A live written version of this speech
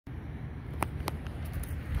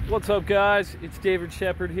What's up, guys? It's David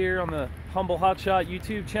Shepard here on the Humble Hotshot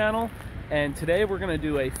YouTube channel, and today we're going to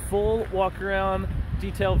do a full walk around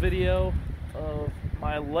detail video of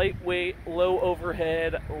my lightweight, low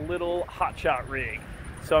overhead little hotshot rig.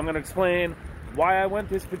 So I'm going to explain why I went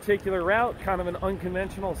this particular route, kind of an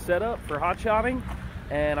unconventional setup for hotshotting,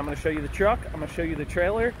 and I'm going to show you the truck, I'm going to show you the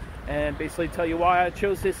trailer, and basically tell you why I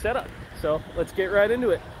chose this setup. So let's get right into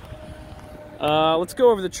it. Let's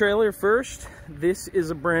go over the trailer first. This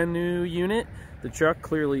is a brand new unit. The truck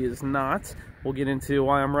clearly is not. We'll get into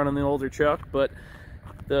why I'm running the older truck, but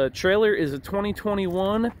the trailer is a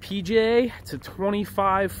 2021 PJ. It's a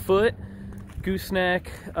 25-foot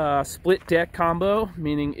gooseneck split deck combo,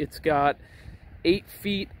 meaning it's got 8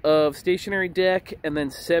 feet of stationary deck and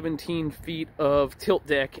then 17 feet of tilt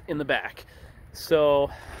deck in the back.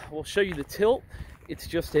 So we'll show you the tilt. It's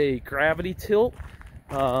just a gravity tilt.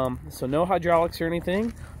 So no hydraulics or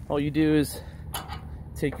anything. All you do is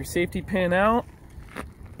take your safety pin out,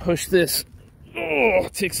 push this,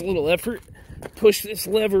 it takes a little effort, push this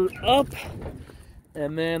lever up,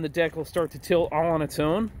 and then the deck will start to tilt all on its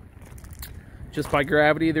own, just by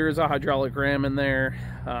gravity. There is a hydraulic ram in there,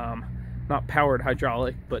 not powered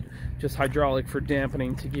hydraulic, but just hydraulic for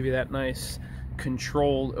dampening to give you that nice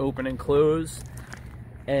controlled open and close.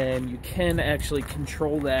 And you can actually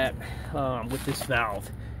control that with this valve.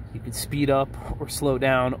 You can speed up or slow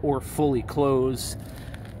down or fully close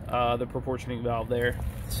the proportioning valve there.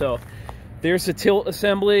 So there's the tilt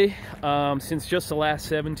assembly. Since just the last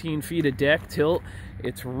 17 feet of deck tilt,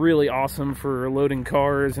 it's really awesome for loading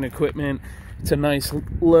cars and equipment. It's a nice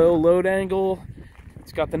low load angle.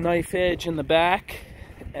 It's got the knife edge in the back,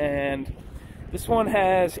 and this one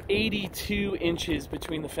has 82 inches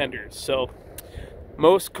between the fenders. So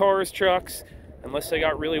most cars, trucks, unless they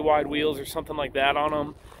got really wide wheels or something like that on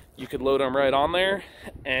them, you could load them right on there.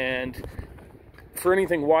 And for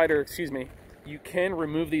anything wider, you can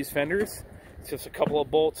remove these fenders. It's just a couple of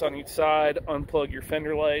bolts on each side, unplug your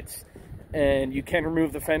fender lights, and you can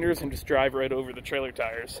remove the fenders and just drive right over the trailer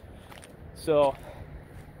tires. So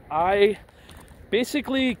I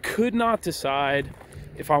basically could not decide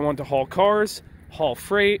if I want to haul cars, haul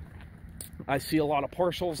freight. I see a lot of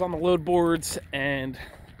partials on the load boards, and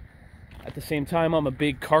at the same time, I'm a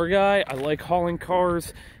big car guy. I like hauling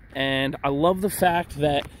cars, and I love the fact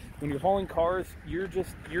that when you're hauling cars,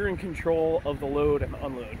 you're in control of the load and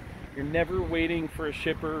unload. You're never waiting for a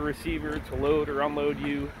shipper or receiver to load or unload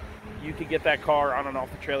you. You could get that car on and off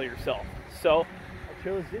the trailer yourself. So I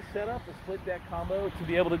chose this setup, the split deck combo, to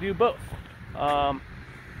be able to do both. I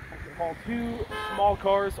can haul 2 small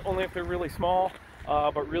cars, only if they're really small.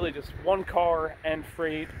 But really just 1 car and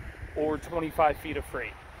freight, or 25 feet of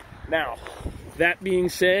freight. Now, that being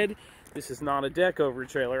said, this is not a deck over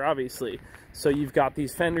trailer, obviously. So you've got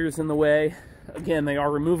these fenders in the way. Again, they are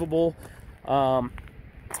removable.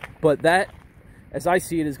 But that, as I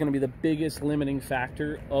see it, is going to be the biggest limiting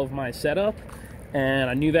factor of my setup. And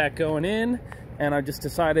I knew that going in, and I just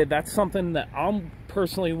decided that's something that I'm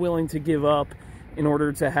personally willing to give up in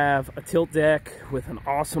order to have a tilt deck with an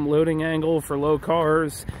awesome loading angle for low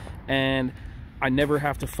cars, and I never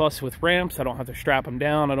have to fuss with ramps. I don't have to strap them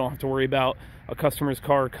down. I don't have to worry about a customer's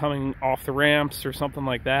car coming off the ramps or something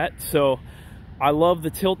like that. So I love the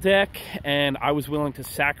tilt deck, and I was willing to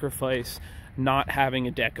sacrifice not having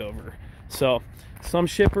a deck over. So some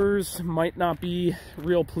shippers might not be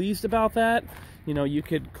real pleased about that. You know, you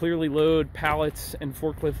could clearly load pallets and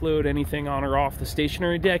forklift load anything on or off the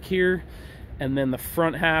stationary deck here, and then the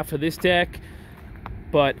front half of this deck.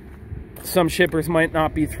 But some shippers might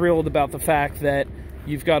not be thrilled about the fact that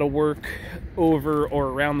you've got to work over or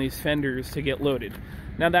around these fenders to get loaded.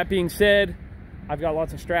 Now, that being said, I've got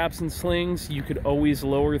lots of straps and slings. You could always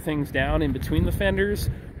lower things down in between the fenders,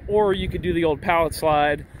 or you could do the old pallet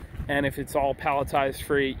slide, and if it's all palletized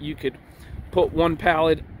freight, you could put one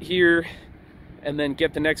pallet here and then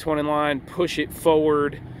get the next one in line, push it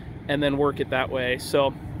forward, and then work it that way.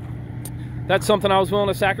 So that's something I was willing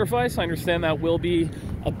to sacrifice. I understand that will be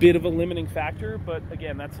a bit of a limiting factor, but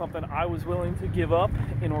again, that's something I was willing to give up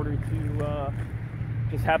in order to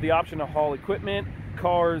just have the option to haul equipment,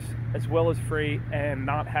 cars, as well as freight, and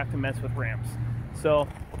not have to mess with ramps. So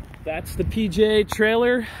that's the PJ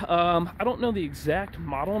trailer. I don't know the exact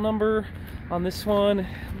model number on this one.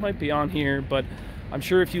 It might be on here, but I'm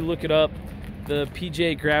sure if you look it up, the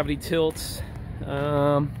PJ gravity tilts,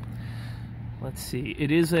 let's see,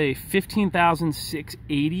 it is a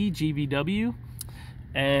 15,680 GVW,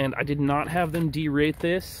 and I did not have them derate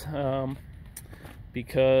this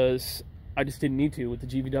because I just didn't need to. With the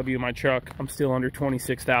GVW in my truck, I'm still under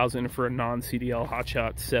 26,000 for a non-CDL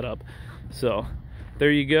Hotshot setup. So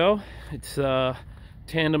there you go. It's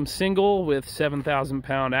tandem single with 7,000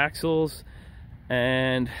 pound axles.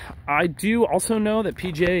 And I do also know that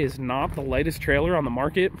PJ is not the lightest trailer on the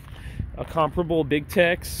market. A comparable Big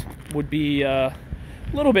Tex would be a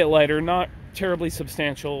little bit lighter, not terribly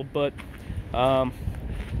substantial, but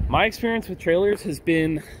my experience with trailers has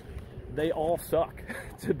been they all suck,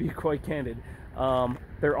 to be quite candid.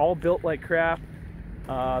 They're all built like crap.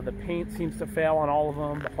 The paint seems to fail on all of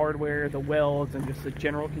them. The hardware, the welds, and just the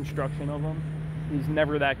general construction of them is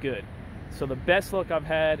never that good. So the best luck I've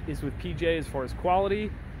had is with PJ as far as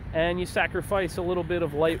quality, and you sacrifice a little bit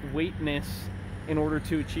of lightweightness in order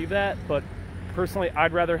to achieve that. But personally,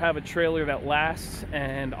 I'd rather have a trailer that lasts,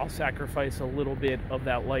 and I'll sacrifice a little bit of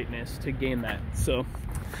that lightness to gain that. So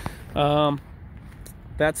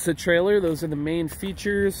that's the trailer. Those are the main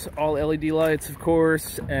features. All LED lights, of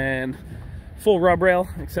course, and full rub rail,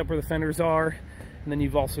 except where the fenders are. And then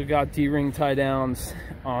you've also got D-ring tie downs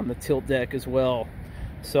on the tilt deck as well.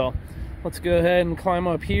 So let's go ahead and climb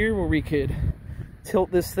up here where we could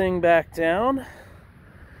tilt this thing back down.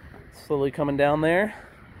 Slowly coming down there.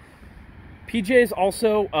 PJ's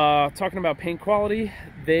also, talking about paint quality,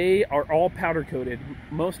 they are all powder coated.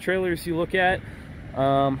 Most trailers you look at,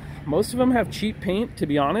 most of them have cheap paint, to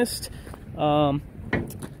be honest.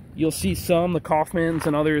 You'll see some, the Kaufmans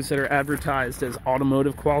and others, that are advertised as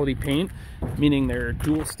automotive quality paint, meaning they're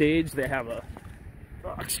dual stage. They have a,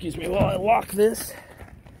 excuse me while I lock this.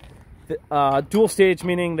 Dual stage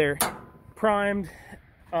meaning they're primed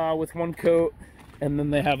with one coat, and then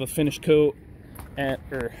they have a finish coat, and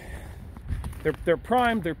they're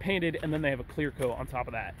primed, they're painted, and then they have a clear coat on top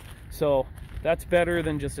of that. So that's better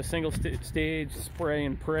than just a single stage spray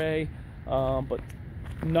and pray, but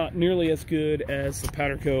not nearly as good as the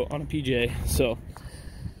powder coat on a PJ. So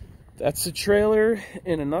that's the trailer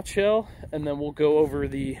in a nutshell, and then we'll go over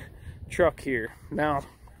the truck here. Now,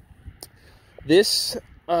 this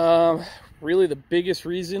really the biggest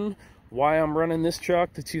reason why I'm running this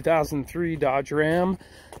truck, the 2003 Dodge Ram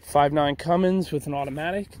 5.9 Cummins with an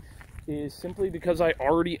automatic, is simply because I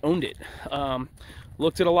already owned it.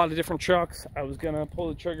 Looked at a lot of different trucks. I was gonna pull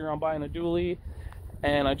the trigger on buying a dually,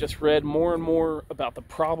 and I just read more and more about the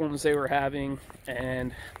problems they were having,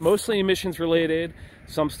 and mostly emissions related,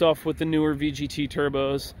 some stuff with the newer VGT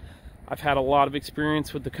turbos. I've had a lot of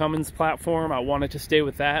experience with the Cummins platform. I wanted to stay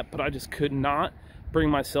with that, but I just could not bring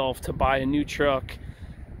myself to buy a new truck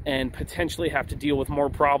and potentially have to deal with more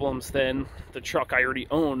problems than the truck I already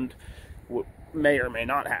owned may or may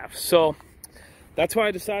not have. So that's why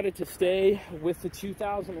I decided to stay with the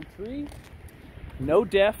 2003. No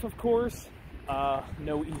DEF, of course.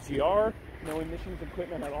 No EGR, no emissions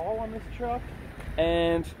equipment at all on this truck,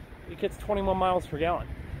 and it gets 21 miles per gallon.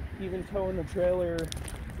 Even towing the trailer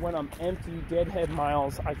when I'm empty, deadhead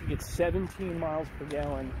miles, I could get 17 miles per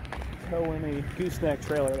gallon towing a gooseneck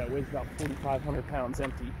trailer that weighs about 4,500 pounds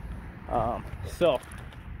empty. So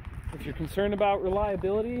if you're concerned about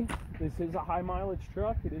reliability, this is a high mileage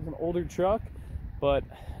truck. It is an older truck, but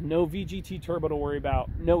no VGT turbo to worry about,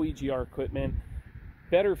 no EGR equipment,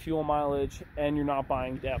 better fuel mileage, and you're not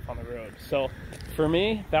buying DEF on the road. So for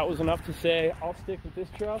me, that was enough to say I'll stick with this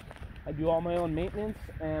truck. I do all my own maintenance,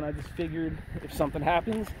 and I just figured if something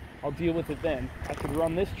happens, I'll deal with it then. I could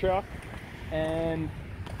run this truck and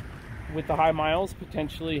with the high miles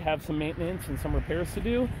potentially have some maintenance and some repairs to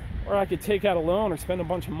do, or I could take out a loan or spend a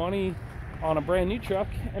bunch of money on a brand new truck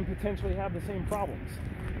and potentially have the same problems.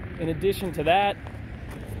 In addition to that,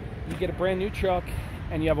 you get a brand new truck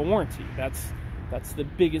and you have a warranty. That's the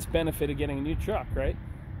biggest benefit of getting a new truck, right?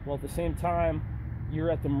 Well, at the same time,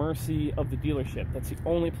 you're at the mercy of the dealership. That's the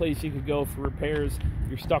only place you could go for repairs.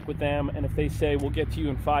 You're stuck with them, and if they say we'll get to you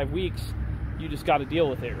in 5 weeks, you just got to deal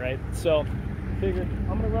with it, right? So I figured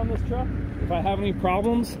I'm gonna run this truck. If I have any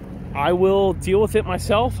problems, I will deal with it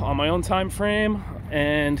myself on my own time frame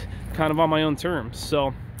and kind of on my own terms.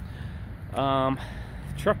 So the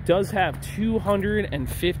truck does have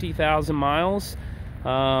 250,000 miles.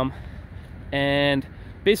 And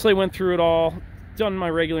basically went through it all, done my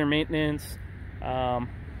regular maintenance,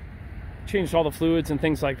 changed all the fluids and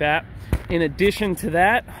things like that. In addition to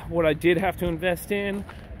that, what I did have to invest in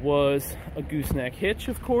was a gooseneck hitch,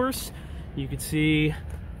 of course. You can see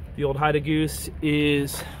the old Haida-Goose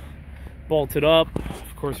is bolted up.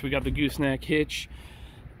 Of course, we got the gooseneck hitch,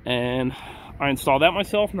 and I installed that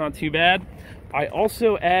myself, not too bad. I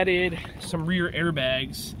also added some rear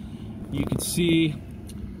airbags. You can see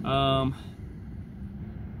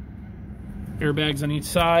airbags on each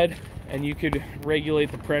side, and you could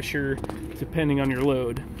regulate the pressure depending on your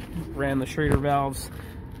load. Ran the Schrader valves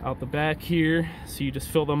out the back here, so you just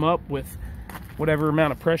fill them up with whatever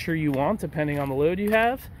amount of pressure you want depending on the load you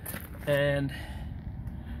have. And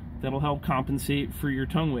that'll help compensate for your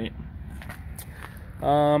tongue weight.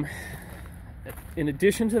 In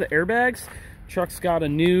addition to the airbags, truck's got a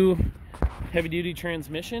new heavy-duty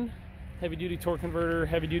transmission, heavy-duty torque converter,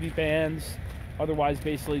 heavy-duty bands, otherwise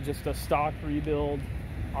basically just a stock rebuild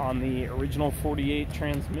on the original 48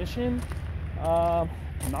 transmission.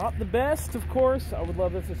 Not the best, of course. I would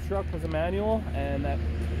love if this truck was a manual, and that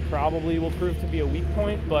probably will prove to be a weak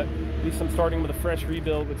point, but at least I'm starting with a fresh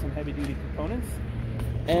rebuild with some heavy-duty components.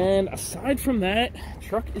 And aside from that,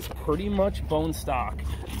 truck is pretty much bone stock.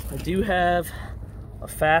 I do have a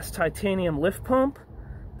fast titanium lift pump.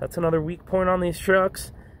 That's another weak point on these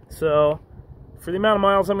trucks. So for the amount of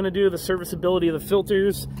miles I'm going to do, the serviceability of the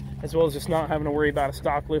filters, as well as just not having to worry about a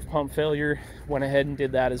stock lift pump failure, went ahead and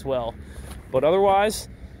did that as well. But otherwise,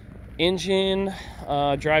 engine,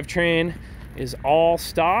 drivetrain is all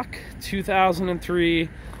stock, 2003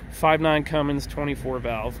 5.9 Cummins 24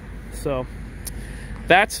 valve. So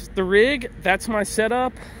that's the rig, that's my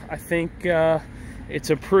setup. I think it's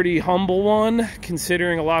a pretty humble one,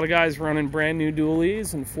 considering a lot of guys running brand new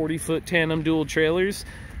dualies and 40-foot tandem dual trailers.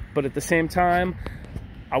 But at the same time,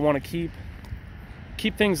 I want to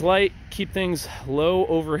keep things light, keep things low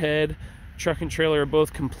overhead. Truck and trailer are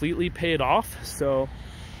both completely paid off, so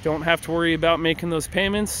don't have to worry about making those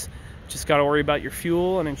payments. Just got to worry about your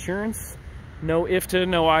fuel and insurance. No IFTA,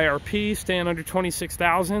 no IRP, staying under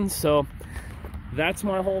 26,000. So that's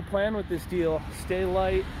my whole plan with this deal. Stay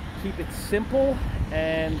light, keep it simple,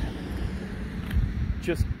 and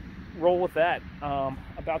just roll with that.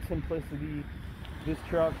 About simplicity, this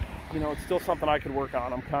truck, you know, it's still something I could work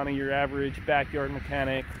on. I'm kind of your average backyard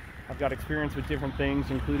mechanic. I've got experience with different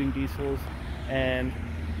things, including diesels, and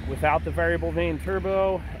without the variable vane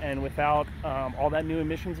turbo and without all that new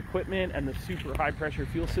emissions equipment and the super high pressure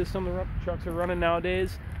fuel system the trucks are running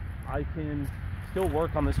nowadays, I can still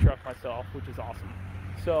work on this truck myself, which is awesome.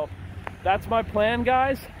 So that's my plan,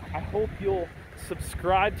 guys. I hope you'll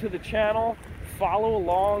subscribe to the channel, follow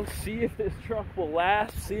along, see if this truck will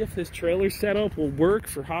last, see if this trailer setup will work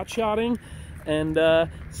for hot shotting, and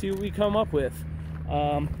see what we come up with.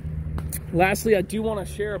 Lastly, I do want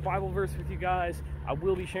to share a Bible verse with you guys. I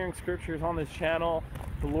will be sharing scriptures on this channel.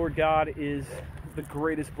 The Lord God is the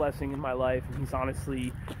greatest blessing in my life, and He's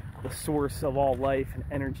honestly the source of all life and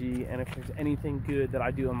energy, and if there's anything good that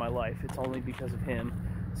I do in my life, it's only because of Him.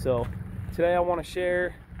 So today I want to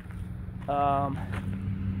share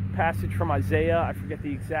passage from Isaiah. I forget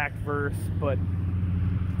the exact verse, but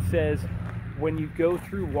it says, "When you go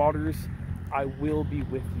through waters, I will be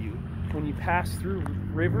with you. When you pass through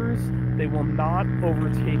rivers, they will not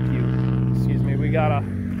overtake you." Excuse me, we got a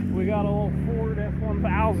old Ford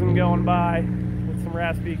F-1000 going by with some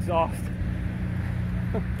raspy exhaust.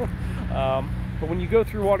 But when you go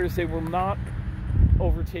through waters, they will not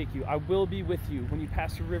overtake you. I will be with you. When you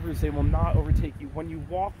pass through rivers, they will not overtake you. When you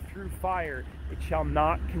walk through fire, it shall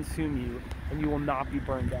not consume you, and you will not be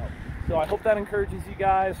burned out. So I hope that encourages you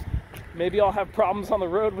guys. Maybe I'll have problems on the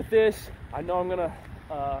road with this. I know I'm gonna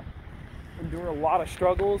endure a lot of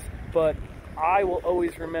struggles, but I will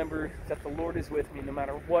always remember that the Lord is with me no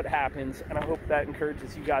matter what happens, and I hope that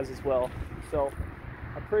encourages you guys as well. So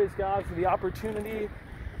I praise God for the opportunity,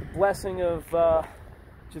 the blessing of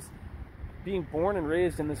just being born and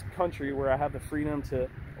raised in this country where I have the freedom to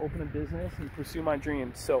open a business and pursue my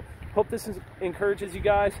dreams. So hope this encourages you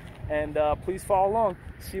guys, and please follow along,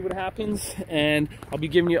 see what happens, and I'll be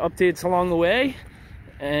giving you updates along the way,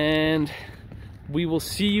 and we will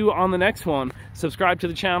see you on the next one. Subscribe to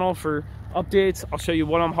the channel for updates. I'll show you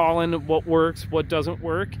what I'm hauling, what works, what doesn't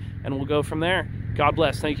work, and we'll go from there. God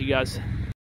bless. Thank you, guys.